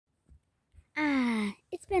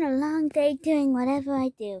been a long day doing whatever I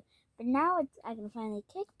do, but now I can finally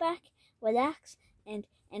kick back, relax, and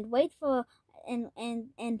wait for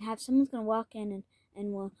and have someone's gonna walk in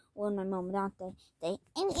and warn my mom, aren't they?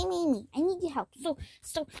 Amy, I need your help. So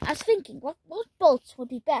I was thinking, what bolts would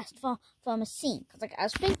be best for a machine? Cause like I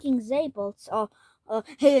was thinking Z bolts or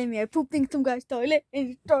hey Amy, I pooped in some guy's toilet and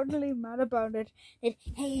he's totally mad about it.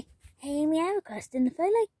 Hey Amy, I have a question. If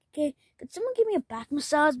I could someone give me a back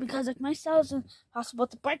massage because like my cells are possible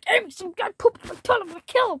to break? Amy, some guy pooped in my toilet, I'm gonna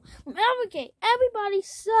kill him. Okay, everybody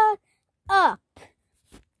shut up.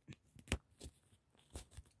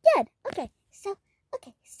 Good.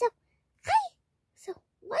 So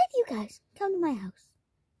why do you guys come to my house?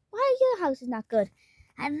 Why your house is not good?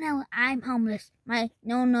 I don't know. I'm homeless.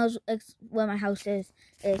 No one knows where my house is.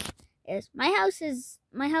 My house.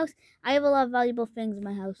 I have a lot of valuable things in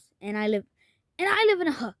my house, and I live in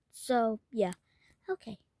a hut. So yeah.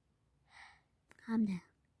 Okay. Calm down.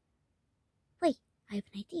 Wait, I have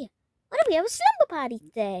an idea. What if we have a slumber party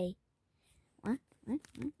today? What?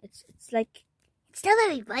 It's still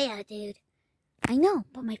very bright, dude. I know,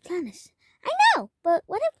 but my plan is... I know, but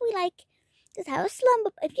what if we, just have a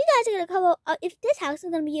slumber... If you guys are going to come... if this house is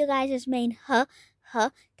going to be your guys' main then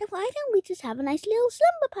why don't we just have a nice little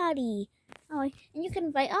slumber party? Alright, and you can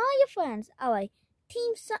invite all your friends. Alright,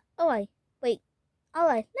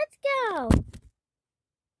 Alright, let's go.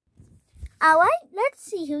 Alright, let's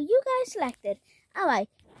see who you guys selected. Alright,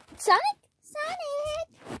 Sonic?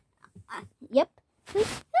 Yep. Who did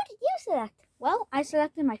you select? Well, I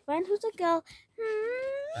selected my friend who's a girl.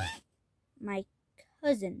 My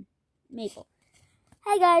cousin, Mabel.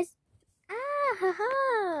 Hey, guys. Hey,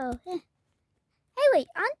 wait,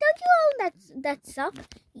 don't you own that sock?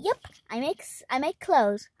 Yep, I make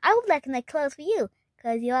clothes. I would like to make clothes for you,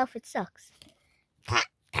 because your outfit sucks.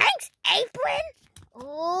 Thanks, Apron.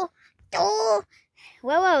 Oh.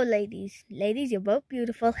 Whoa, ladies. Ladies, you're both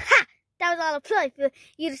beautiful. Ha! That was all a ploy for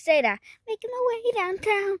you to say that. Making my way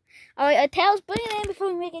downtown. Alright, Tails, bring it in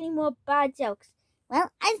before we make any more bad jokes.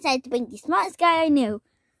 Well, I decided to bring the smartest guy I knew.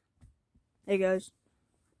 Hey, guys.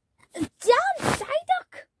 John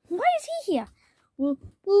Psyduck? Why is he here? Well,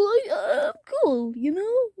 I'm cool, you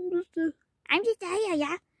know? I'm just here,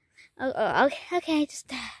 yeah. Okay,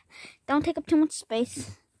 just don't take up too much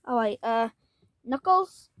space. Alright,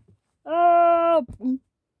 Knuckles? I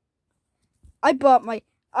bought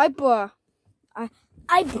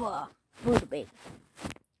Buddha Baby.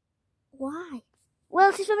 Why?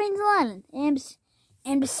 Well, she's from Angel Island,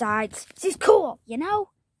 and besides, she's cool, you know?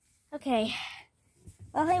 Okay.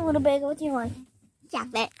 Well, hey, Buddha Baby, what do you want?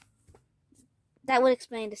 Chocolate. That would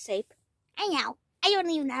explain the shape. I know. I don't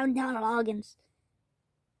even have Donald organs.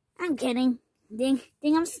 I'm kidding. Ding,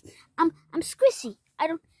 I'm squishy.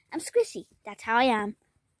 I'm squishy. That's how I am.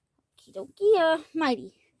 Okie dokie,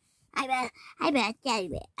 mighty. I bet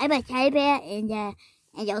Teddy Bear and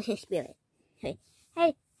also Spirit. Hey,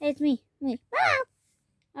 it's me. Ah!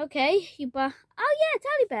 Okay, you bought... Oh yeah,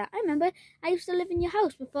 Teddy Bear. I remember. I used to live in your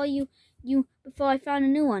house before before I found a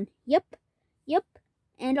new one. Yep.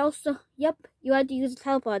 And also, you had to use a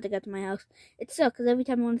teleport to get to my house. It sucked because every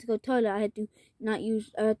time I wanted to go to the toilet, I had to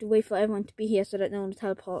wait for everyone to be here so that no one would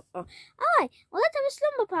teleport. Oh. Alright, well let's have a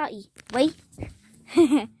slumber party. Wait.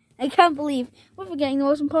 I can't believe we're forgetting the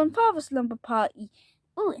most important part of a slumber party.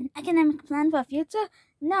 Oh, an academic plan for our future?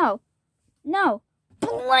 No.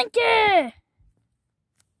 Blanket!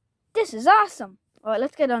 This is awesome. Alright,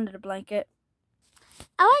 let's get under the blanket.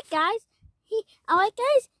 Alright, guys.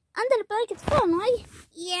 Under the blanket's fun, right?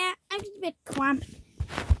 Yeah, I'm just a bit cramped.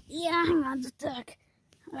 Yeah, hang on just a sec.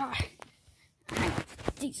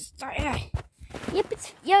 Jesus, sorry. Yep,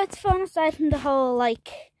 it's fun aside from the whole,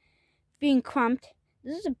 being cramped.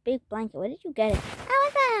 This is a big blanket. Where did you get it?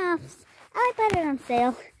 I bought it on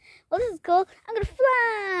sale. Well, this is cool. I'm gonna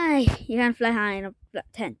fly. You can't fly high in a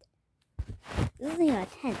tent. This isn't even a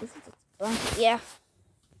tent. This is just a blanket. Yeah.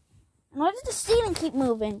 And why does the ceiling keep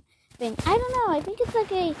moving? I don't know. I think it's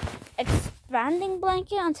like a expanding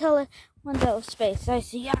blanket until it runs out of space. I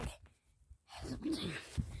see.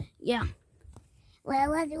 Yeah. Well,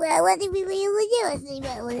 what did we really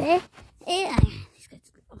do?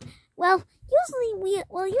 Well,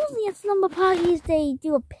 usually at slumber parties they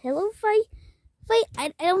do a pillow fight.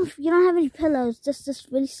 You don't have any pillows, just this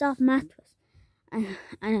really soft mattress. I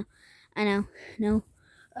know. No.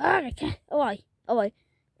 Okay. Oh,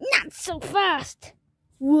 not so fast.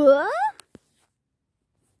 What?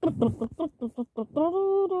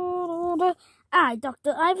 I,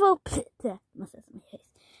 Dr. Ivo,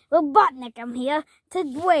 Robotnik, I'm here to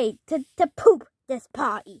poop this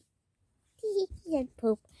party. He said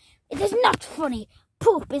poop. It is not funny.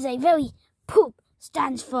 Poop is a very poop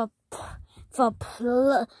stands for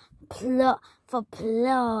ploy,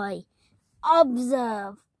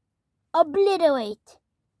 observe, obliterate,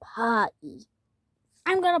 party.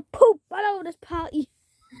 I'm gonna poop all over this party.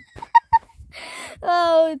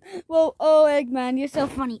 Oh, well, oh, Eggman, you're so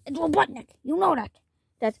funny. It's Robotnik, you know that.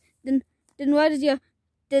 Then why does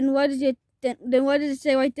it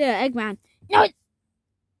say right there, Eggman? No,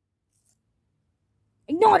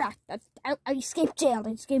 ignore that. I escaped jail.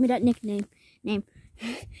 They just gave me that nickname. Name.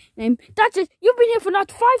 That's it. You've been here for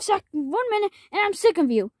not 5 seconds, 1 minute, and I'm sick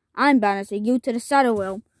of you. I'm banishing you to the Shadow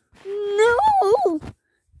Realm. No.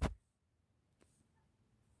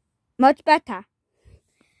 Much better.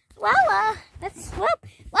 Well,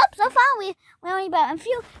 so far we're only about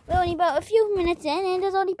a few minutes in, and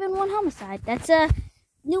there's only been 1 homicide. That's a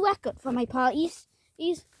new record for my parties.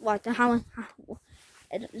 What the hell?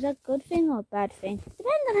 Is that a good thing or a bad thing?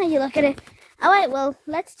 Depends on how you look at it. Alright, well,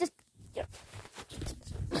 let's just...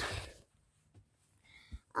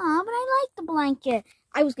 Oh, but I like the blanket.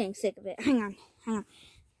 I was getting sick of it. Hang on.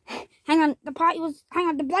 The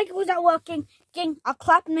blanket was not working. I'll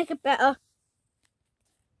clap and make it better.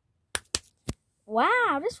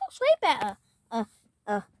 Wow, this looks way better.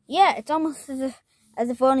 Yeah, it's almost as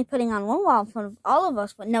if we're only putting on one wall in front of all of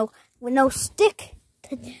us with no stick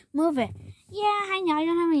to move it. Yeah, I know, I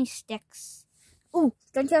don't have any sticks. Ooh,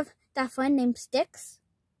 don't you have that friend named Sticks?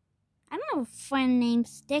 I don't have a friend named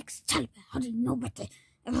Sticks. Tell me, how do you know about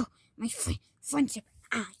my friendship?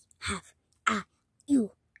 I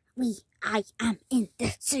am in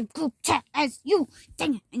the same group chat as you.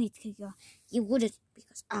 Dang it, I need to kill you. You wouldn't,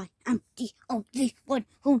 because I am the only one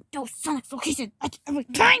who knows Sonic's location at every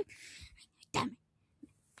time. Damn it.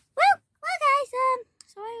 Well, guys,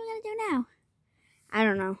 so what are we gonna do now? I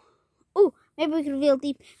don't know. Ooh, maybe we can reveal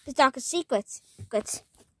the darkest secrets.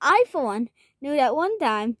 I, for one, knew that one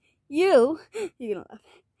time you're gonna laugh.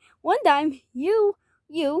 One time you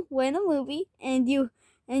were in a movie and you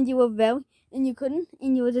were very, and you couldn't,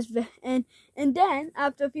 and you were just and then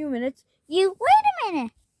after a few minutes wait a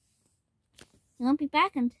minute. He won't be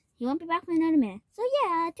back for another minute. So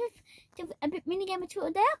yeah, just a bit mini game of truth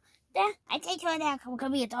or dare. There, I take her there.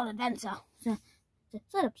 Could be a total adventure. So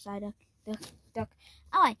shut up, side duck.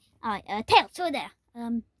 Alright, Tails, who there?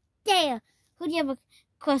 Dare, who do you have a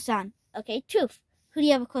crush on? Okay, Truth, who do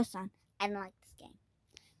you have a crush on? I don't like this game.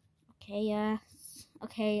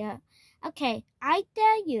 Okay, I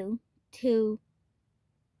dare you to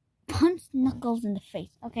punch Knuckles in the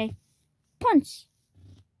face. Okay, punch.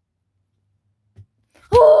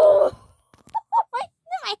 Oh,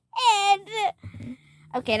 my head.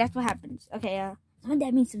 Okay, that's what happens. Okay,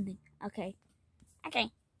 that means something. Okay,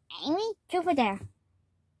 Amy, Truth or dare?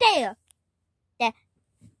 Dare.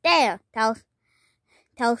 Tell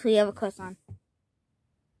us who you have a crush on.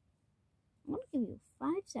 I'm gonna give you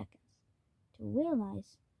 5 seconds to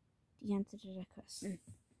realize the answer to that question.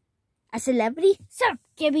 A celebrity? Sup,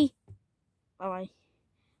 Gibby? Alright.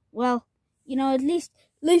 Well, at least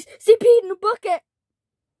CP in the bucket.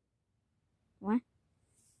 What?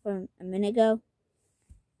 From a minute ago?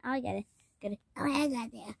 Oh, I get it. Oh, I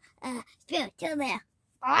got there. Spirit, chill there.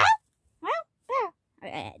 Well,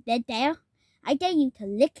 there. I dare you to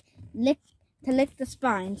lick the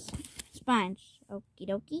spines. Okie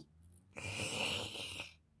dokie.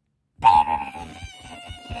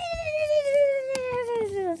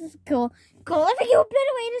 Cool. I think you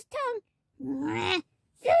obliterate his tongue.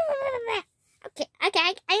 Okay,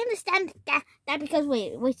 I understand that because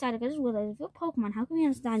wait, Psychic, I just realized if you're Pokemon, how can we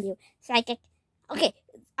understand you? Psychic. Okay,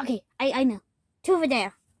 I know. Two over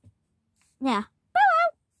there. Yeah.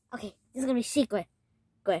 Okay, this is gonna be secret.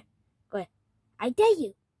 Go ahead. I dare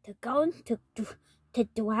you to go to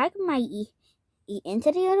drag my E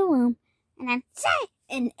into the other room, and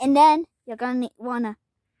then and then you're gonna wanna.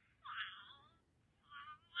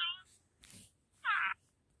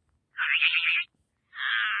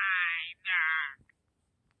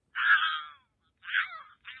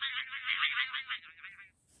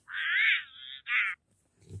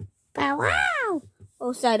 Wow!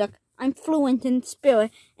 Oh, Psyduck, I'm fluent in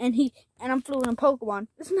spirit, and I'm fluent in Pokemon.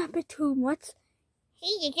 Isn't that a bit too much?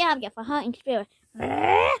 Here you go, for hunting spirit.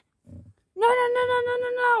 No!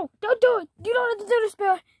 Don't do it! You don't have to do the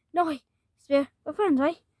spirit. No way, spirit. We're friends,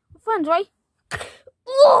 right?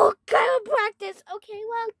 Oh, God, practice. Okay,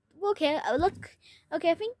 well, okay.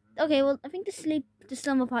 I think the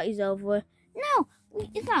slumber party's over. No,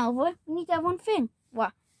 it's not over. We need to have one thing.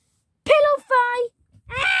 What? Pillow fight.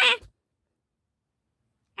 Ah!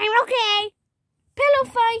 I'm okay. Pillow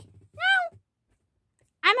fight. No.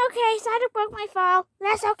 I'm okay. Psyduck broke my fall.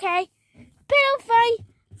 That's okay. Pillow fight.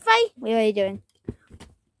 What are you doing?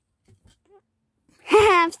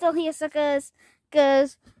 I'm still here, suckers.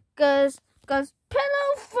 Cause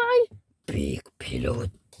pillow fight. Big pillow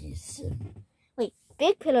edition. Wait,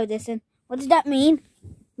 big pillow edition? What does that mean?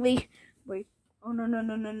 Wait. Oh,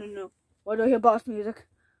 no. Why do I hear boss music?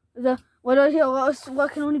 Why do I hear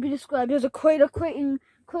what can only be described as a cratering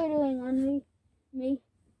on me?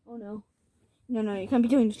 Oh, no. No, you can't be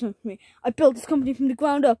doing this to me. I built this company from the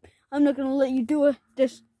ground up. I'm not gonna let you do it.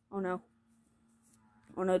 Oh no,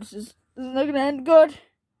 this is not gonna end good.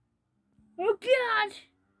 Oh God!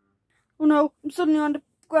 Oh no, I'm suddenly on the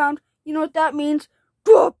ground. You know what that means?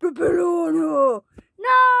 Drop the banana!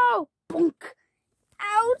 No! Bunk!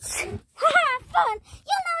 Ouch! Haha, fun!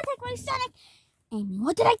 You'll never take my Sonic! Amy,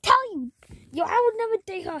 what did I tell you? I would never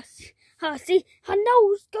take her. See, her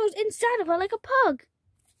nose goes inside of her like a pug.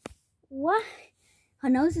 What? Her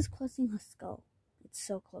nose is crossing her skull. It's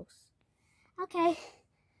so close. Okay.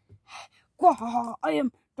 I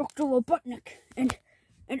am Dr. Robotnik, and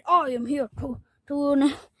I am here to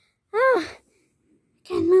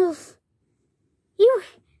can't move.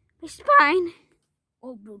 My spine.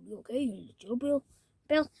 Oh, Bill, you okay? Bill.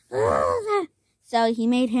 So he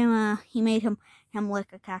made him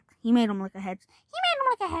lick a cock. He made him lick a head. He made him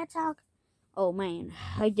lick a hedgehog. Oh man,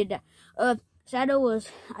 I did that. I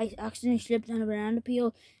accidentally slipped on a banana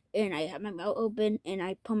peel, and I had my mouth open, and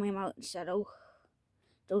I pulled my mouth and Shadow.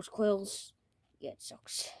 Those quills. Yeah, it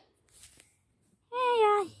sucks.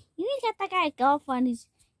 Hey, you need to get that guy a girlfriend. He's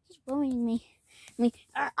bullying me.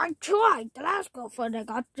 I tried. The last girlfriend I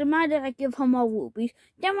got demanded I give her more rubies.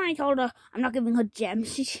 Then when I told her I'm not giving her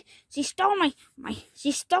gems, she stole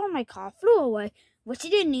my car, flew away, which she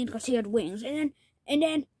didn't need because she had wings, and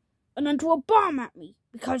then threw a bomb at me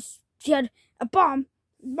because she had a bomb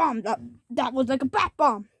that was like a bat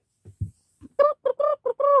bomb.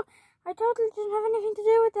 I totally didn't have anything to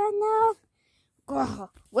do with that now.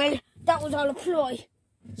 Well, that was all a ploy.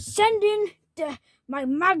 Send in my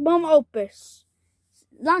magnum opus.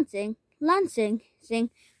 Lancing.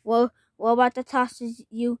 Well, about to toss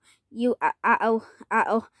you at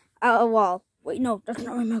a wall. Wait, no, that's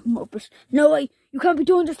not my magnum opus. No way, you can't be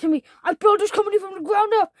doing this to me. I built this company from the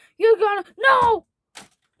ground up. You're gonna no.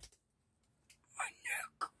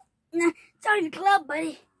 Nah, sorry to club,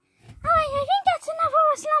 buddy. Alright, I think that's enough of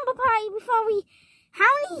a slumber party before we...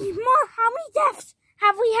 How many deaths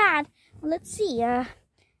have we had? Well, let's see,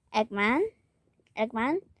 Eggman,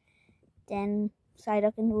 then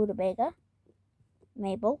Psyduck and Rutabaga,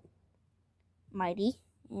 Mabel, Mighty,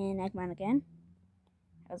 and Eggman again.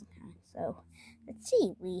 That wasn't kind. So, let's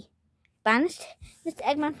see, we banished Mr.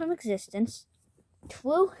 Eggman from existence,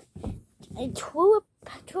 threw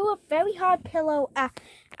a very hard pillow at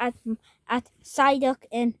Psyduck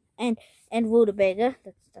and Rutabaga.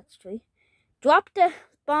 That's true. Dropped the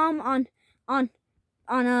bomb on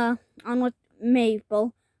what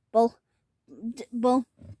Mabel. Bull,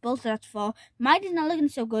 so that's 4. Mighty's not looking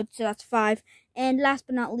so good, so that's 5. And last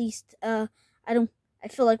but not least, I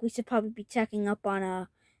feel like we should probably be checking up on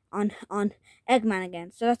Eggman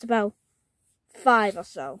again. So that's about 5 or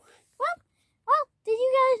so. Well, did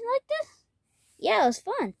you guys like this? Yeah, it was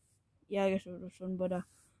fun. Yeah, I guess it was fun, but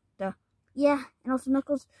yeah, and also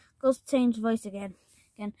Knuckles goes to change voice again.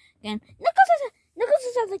 Knuckles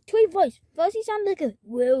has like 3 voices. First he sounded like a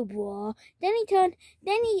robot. Then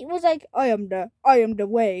he was like, I am the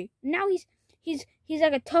way. Now he's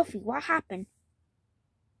like a toughie. What happened?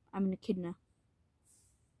 I'm an echidna.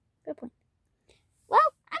 Good point.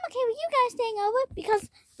 Well, I'm okay with you guys staying over because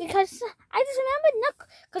I just remembered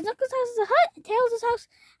Knuckles' house is a hut. Tails'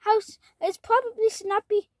 house is probably should not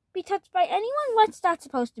be touched by anyone. What's that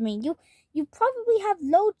supposed to mean? You probably have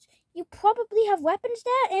loads. You probably have weapons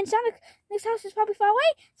there, and Sonic's house is probably far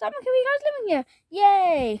away, so I'm okay with you guys living here.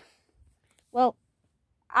 Yay! Well,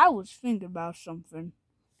 I was thinking about something.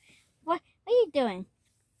 What are you doing?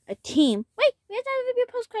 A team. Wait, we have to have a video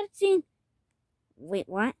post-credit scene. Wait,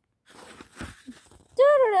 what?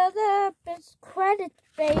 It's credits,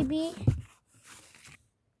 baby.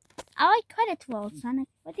 I like credits rolls, Sonic.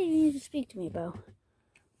 What did you need to speak to me about?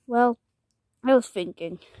 Well, I was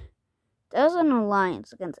thinking. There's an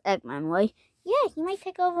alliance against Eggman, right? Yeah, he might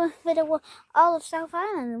take over with all of South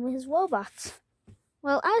Island with his robots.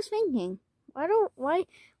 Well, I was thinking, why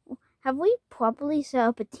have we properly set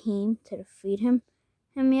up a team to defeat him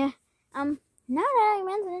yet? Now that I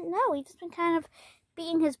mention it, no, we've just been kind of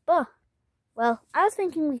beating his butt. Well, I was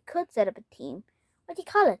thinking we could set up a team. What do you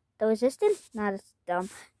call it? The Resistance? Not as dumb.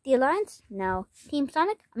 The Alliance? No. Team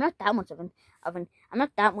Sonic? I'm not that much of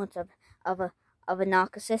a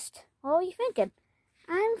narcissist. What are you thinking?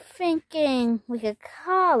 I'm thinking we could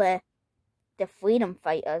call it the Freedom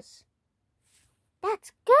Fighters.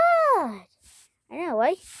 That's good. I know.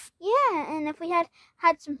 way. Yeah, and if we had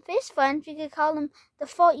some fist friends, we could call them the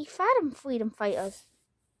 40 Fathom Freedom Fighters.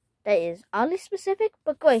 That is oddly specific,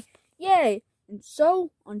 but great. Yay! And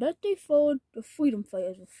so, on that day forward, the Freedom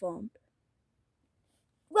Fighters were formed.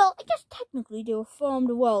 Well, I guess technically they were formed,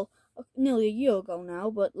 well, nearly a year ago now,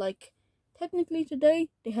 but, like, technically today,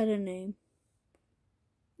 they had a name.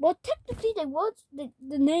 Well, technically they was, the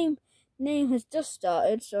name has just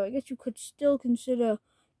started, so I guess you could still consider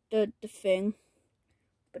the thing.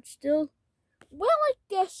 But still, well, I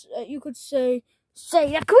guess you could say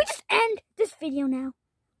that. Can we just end this video now?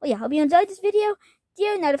 Well, yeah, hope you enjoyed this video.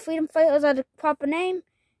 Now the Freedom Fighters are the proper name.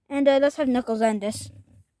 And let's have Knuckles end this.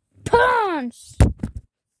 Punch!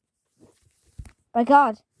 By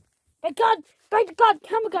God,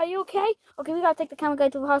 camera guy, you okay? Okay, we gotta take the camera guy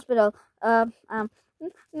to the hospital.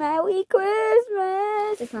 Merry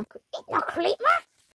Christmas! It's not Christmas.